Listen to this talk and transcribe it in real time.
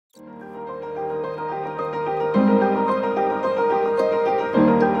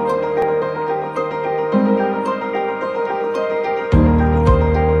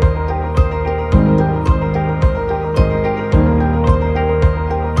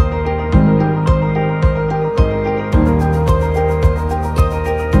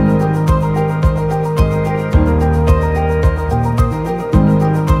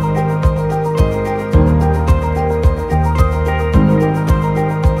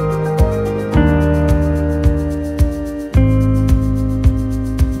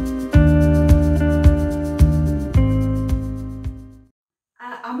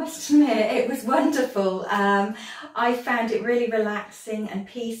I found it really relaxing and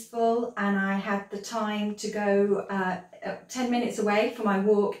peaceful, and I had the time to go 10 minutes away for my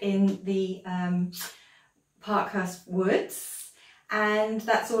walk in the Parkhurst Woods, and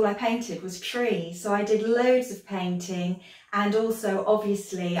that's all I painted was trees. So I did loads of painting, and also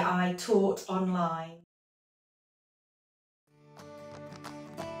obviously I taught online.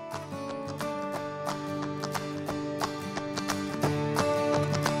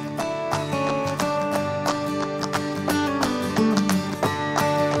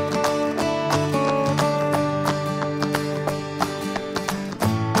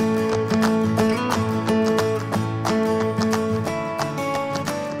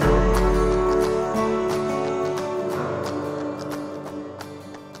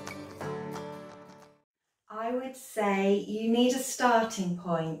 I would say you need a starting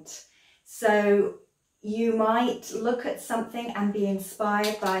point. So you might look at something and be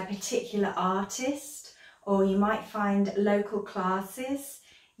inspired by a particular artist, or you might find local classes.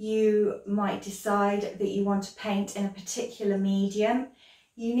 You might decide that you want to paint in a particular medium.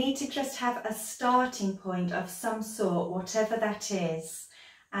 You need to just have a starting point of some sort, whatever that is.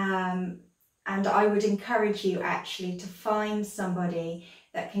 And I would encourage you actually to find somebody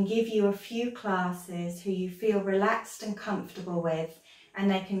that can give you a few classes who you feel relaxed and comfortable with, and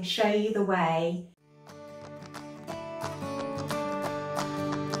they can show you the way.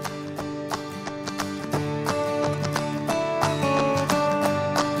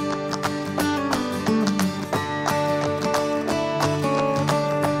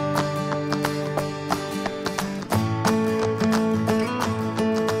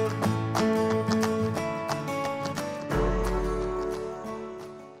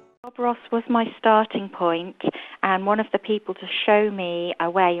 Ross was my starting point, and one of the people to show me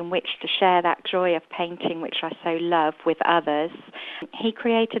a way in which to share that joy of painting, which I so love, with others. He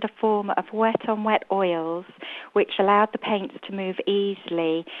created a form of wet-on-wet oils which allowed the paints to move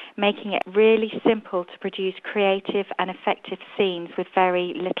easily, making it really simple to produce creative and effective scenes with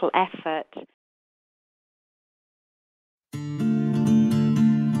very little effort.